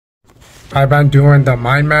I've been doing the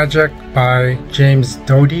Mind Magic by James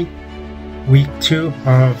Doty, week 2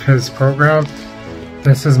 of his program.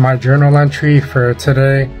 This is my journal entry for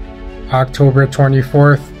today, October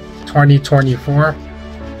 24th, 2024.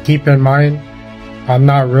 Keep in mind, I'm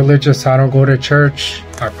not religious, I don't go to church.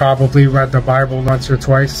 I probably read the Bible once or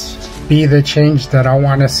twice. Be the change that I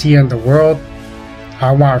want to see in the world.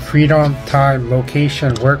 I want freedom, time,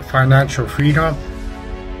 location, work, financial freedom.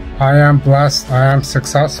 I am blessed, I am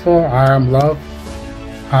successful, I am loved.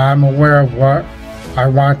 I am aware of what I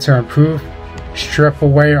want to improve. Strip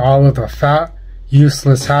away all of the fat,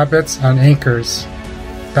 useless habits and anchors.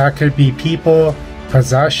 That could be people,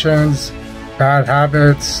 possessions, bad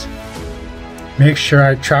habits. Make sure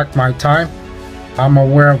I track my time. I'm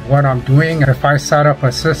aware of what I'm doing. If I set up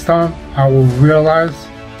a system, I will realize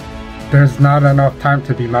there's not enough time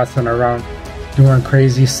to be messing around, doing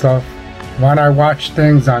crazy stuff. When I watch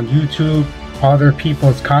things on YouTube, other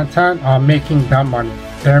people's content, I'm making them money.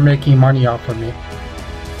 They're making money off of me.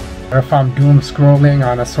 If I'm doom scrolling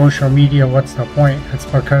on a social media, what's the point? It's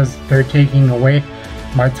because they're taking away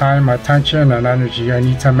my time, attention, and energy. I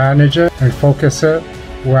need to manage it and focus it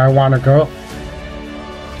where I want to go.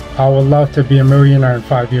 I would love to be a millionaire in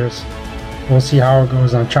 5 years. We'll see how it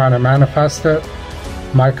goes. I'm trying to manifest it.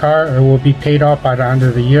 My car, it will be paid off by the end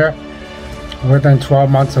of the year, within 12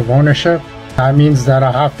 months of ownership. That means that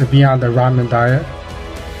I have to be on the ramen diet.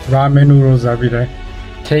 Ramen noodles every day.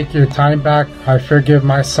 Take your time back. I forgive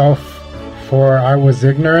myself for I was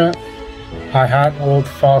ignorant. I had old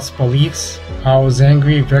false beliefs. I was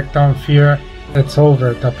angry, victim, fear. It's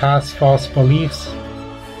over. The past false beliefs,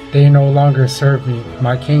 they no longer serve me.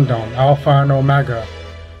 My kingdom, Alpha and Omega,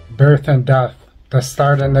 birth and death, the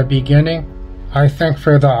start and the beginning. I think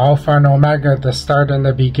for the Alpha and Omega, the start and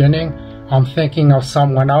the beginning, I'm thinking of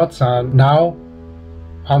someone else, and now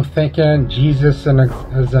I'm thinking Jesus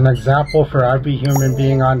is an example for every human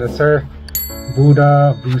being on this earth.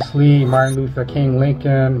 Buddha, Bruce Lee, Martin Luther King,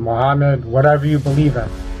 Lincoln, Muhammad, whatever you believe in.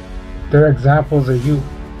 They're examples of you.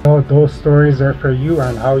 So those stories are for you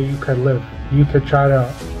and how you could live. You could try to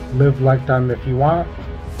live like them if you want.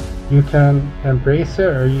 You can embrace it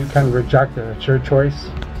or you can reject it. It's your choice.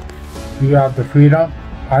 You have the freedom.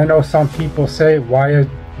 I know some people say, why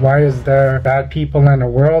is there bad people in the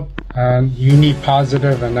world? And you need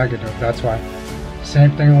positive and negative. That's why.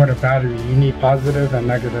 Same thing with a battery. You need positive and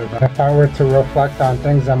negative. If I were to reflect on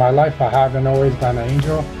things in my life, I haven't always been an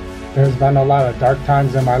angel. There's been a lot of dark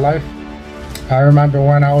times in my life. I remember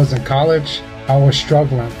when I was in college, I was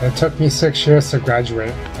struggling. It took me 6 years to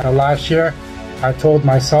graduate. And last year, I told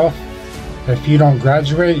myself, if you don't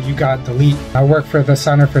graduate, you got delete. I work for the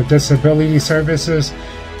Center for Disability Services.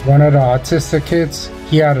 One of the autistic kids,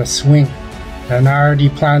 he had a swing. And I already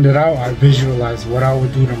planned it out. I visualized what I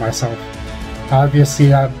would do to myself.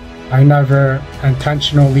 Obviously, I never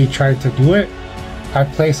intentionally tried to do it. I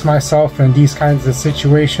placed myself in these kinds of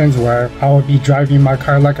situations where I would be driving my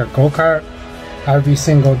car like a go-kart every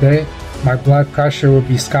single day. My blood pressure would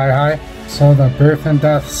be sky high. So the birth and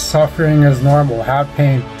death, suffering is normal. Have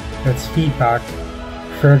pain. It's feedback.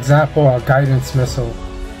 For example, a guidance missile.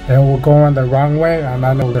 It will go in the wrong way and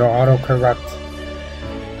then it'll auto-correct.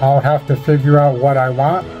 I'll have to figure out what I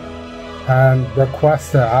want and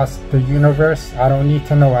request to ask the universe. I don't need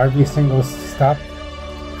to know every single step.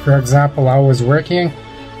 For example, I was working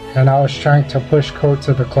and I was trying to push code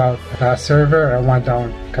to the cloud. That server, it went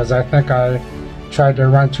down because I think I tried to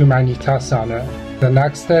run too many tests on it. The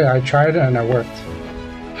next day I tried it and it worked.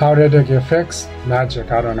 How did it get fixed?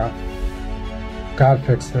 Magic, I don't know. God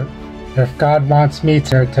fixed it. If God wants me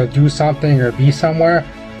to do something or be somewhere,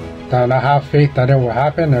 then I have faith that it will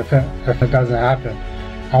happen if it doesn't happen.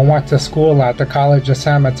 I went to school at the College of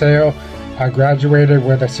San Mateo. I graduated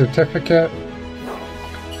with a certificate.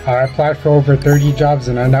 I applied for over 30 jobs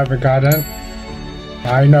and I never got in.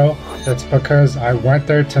 I know it's because I went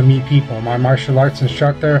there to meet people. My martial arts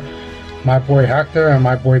instructor, my boy Hector, and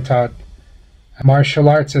my boy Todd. Martial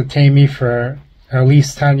arts had tamed me for at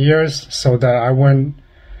least 10 years so that I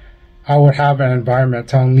would have an environment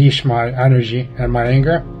to unleash my energy and my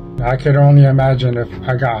anger. I could only imagine if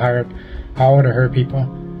I got hired, I would have hurt people.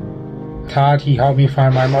 Todd, he helped me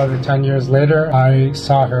find my mother 10 years later. I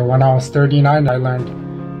saw her when I was 39. I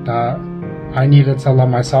learned that I needed to love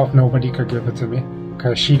myself. Nobody could give it to me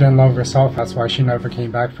because she didn't love herself. That's why she never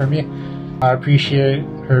came back for me. I appreciate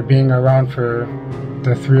her being around for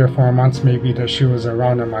the 3 or 4 months maybe that she was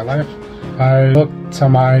around in my life. I look to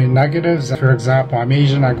my negatives. For example, I'm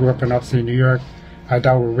Asian. I grew up in upstate New York. I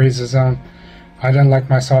dealt with racism. I didn't like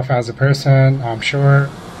myself as a person. I'm short,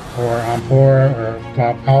 or I'm poor, or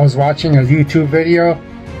blah. I was watching a YouTube video,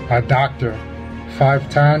 a doctor,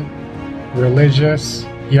 5'10", religious.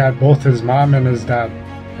 He had both his mom and his dad.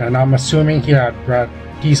 And I'm assuming he had bread.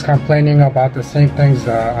 He's complaining about the same things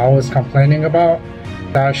that I was complaining about.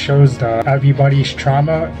 That shows that everybody's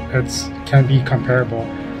trauma, can be comparable.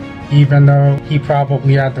 Even though he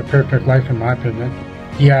probably had the perfect life in my opinion.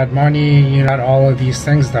 He had money, he had all of these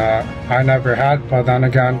things that I never had, but then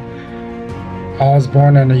again, I was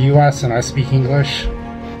born in the US and I speak English.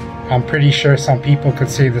 I'm pretty sure some people could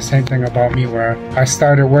say the same thing about me, where I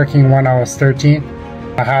started working when I was 13.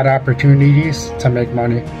 I had opportunities to make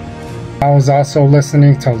money. I was also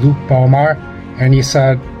listening to Luke Belmar, and he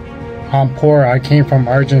said, I'm poor, I came from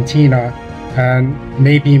Argentina, and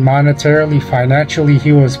maybe monetarily, financially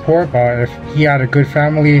he was poor, but if he had a good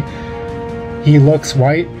family, he looks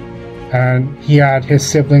white, and he had his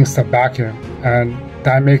siblings to back him, and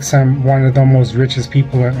that makes him one of the most richest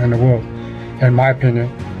people in the world, in my opinion.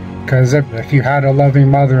 Because if you had a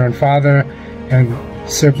loving mother and father and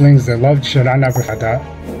siblings that loved shit, I never had that.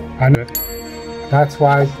 That's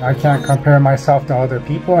why I can't compare myself to other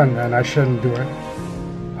people, and I shouldn't do it.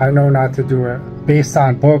 I know not to do it. Based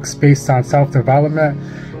on books, based on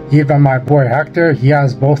self-development, even my boy Hector, he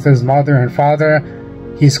has both his mother and father.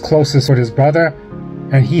 He's closest with his brother,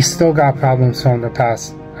 and he still got problems from the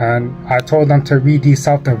past. And I told him to read these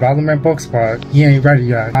self-development books, but he ain't ready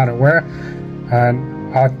yet, not aware.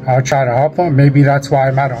 And I'll try to help him. Maybe that's why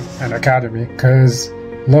I met him in Academy. Because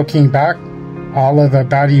looking back, all of the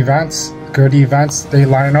bad events, good events, they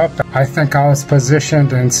line up. I think I was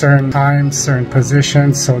positioned in certain times, certain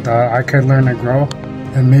positions, so that I could learn and grow,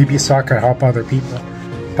 and maybe so I could help other people.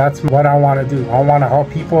 That's what I want to do. I want to help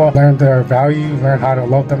people learn their value, learn how to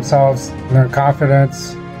love themselves, learn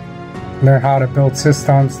confidence, learn how to build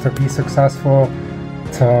systems to be successful,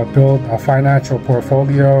 to build a financial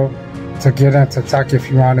portfolio, to get into tech if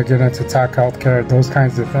you want to get into tech, healthcare, those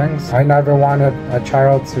kinds of things. I never wanted a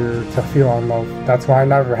child to feel unloved. That's why I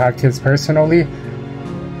never had kids personally.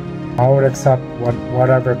 I would accept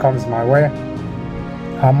whatever comes my way.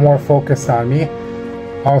 I'm more focused on me.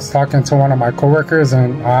 I was talking to one of my coworkers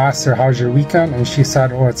and I asked her, how's your weekend? And she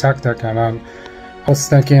said, oh, it's hectic. And I was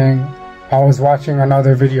thinking, I was watching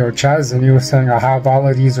another video of Chaz, and he was saying, I have all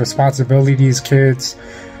of these responsibilities, kids,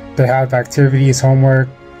 they have activities, homework,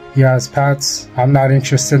 he has pets. I'm not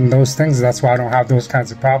interested in those things. That's why I don't have those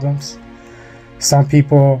kinds of problems. Some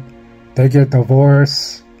people, they get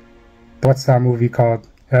divorced. What's that movie called?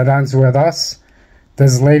 It Ends With Us.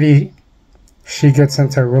 This lady, she gets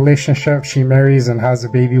into a relationship, she marries and has a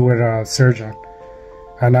baby with a surgeon,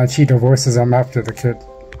 and then she divorces him after the kid.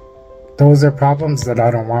 Those are problems that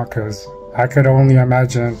I don't want, because I could only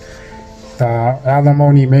imagine the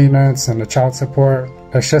alimony, maintenance, and the child support.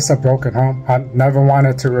 It's just a broken home. I never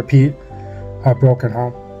wanted to repeat a broken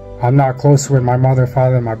home. I'm not close with my mother,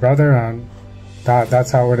 father, and my brother, and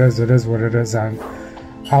that's how it is. It is what it is, and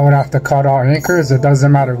I would have to cut all anchors. It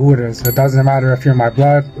doesn't matter who it is. It doesn't matter if you're my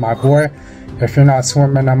blood, my boy. If you're not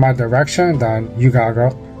swimming in my direction, then you gotta go,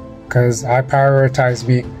 because I prioritize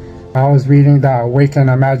me. I was reading the Awakened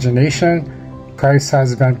Imagination. Christ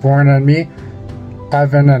has been born in me.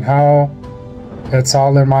 Heaven and hell, it's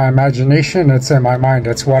all in my imagination, it's in my mind,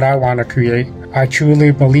 it's what I want to create. I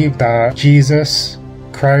truly believe that Jesus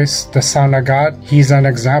Christ, the Son of God, he's an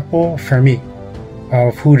example for me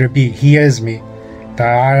of who to be. He is me.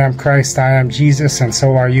 That I am Christ, I am Jesus, and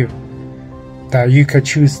so are you. That you could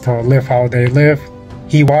choose to live how they live.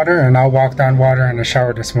 He water, and I walked on water in the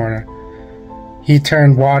shower this morning. He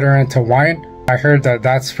turned water into wine. I heard that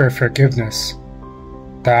that's for forgiveness.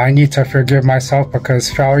 That I need to forgive myself,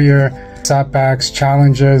 because failure, setbacks,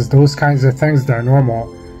 challenges, those kinds of things, they're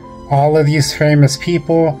normal. All of these famous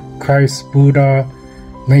people, Christ, Buddha,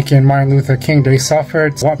 Lincoln, Martin Luther King, they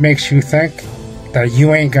suffered. What makes you think that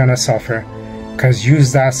you ain't gonna suffer? Because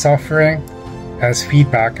use that suffering as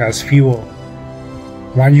feedback, as fuel.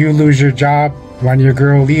 When you lose your job, when your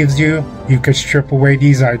girl leaves you, you could strip away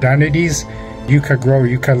these identities. You could grow,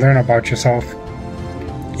 you could learn about yourself.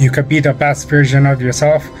 You could be the best version of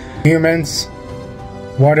yourself. Humans,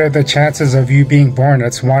 what are the chances of you being born?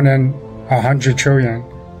 It's 1 in 100 trillion.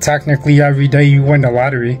 Technically, every day you win the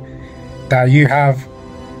lottery. That you have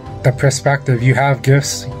the perspective, you have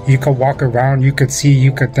gifts, you could walk around, you could see,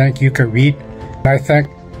 you could think, you could read. I think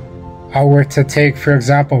I were to take, for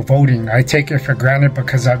example, voting. I take it for granted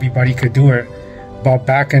because everybody could do it. But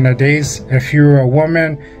back in the days, if you were a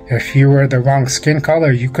woman, if you were the wrong skin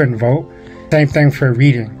color, you couldn't vote. Same thing for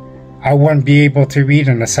reading. I wouldn't be able to read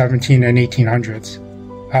in the 17 and 1800s.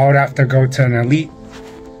 I would have to go to an elite.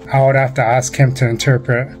 I would have to ask him to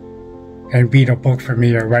interpret and read a book for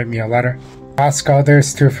me or write me a letter. Ask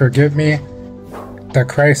others to forgive me. The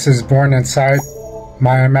Christ is born inside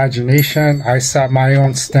my imagination. I set my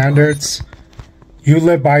own standards. You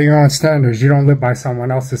live by your own standards. You don't live by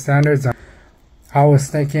someone else's standards. I was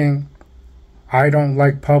thinking, I don't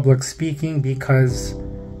like public speaking because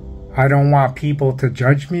I don't want people to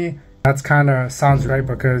judge me. That's kind of sounds right,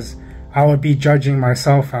 because I would be judging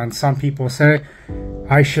myself, and some people say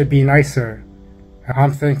I should be nicer.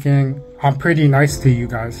 I'm thinking I'm pretty nice to you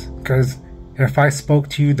guys, because if I spoke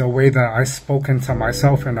to you the way that I've spoken to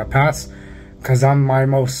myself in the past, because I'm my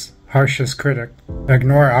most harshest critic.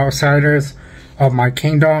 Ignore outsiders of my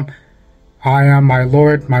kingdom. I am my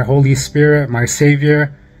Lord, my Holy Spirit, my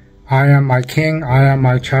Savior. I am my King. I am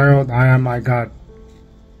my child. I am my God.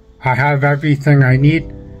 I have everything I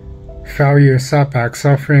need. Failure, setback,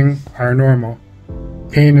 suffering are normal.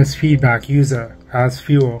 Pain is feedback. Use it as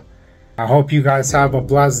fuel. I hope you guys have a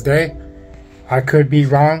blessed day. I could be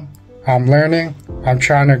wrong. I'm learning. I'm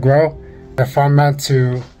trying to grow. If I'm meant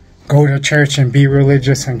to go to church and be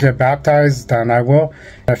religious and get baptized, then I will.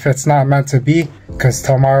 If it's not meant to be, because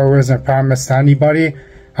tomorrow isn't promised to anybody,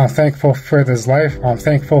 I'm thankful for this life. I'm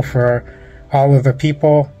thankful for all of the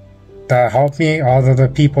people that help me, all of the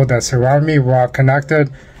people that surround me. We're all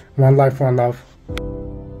connected. One life, one love.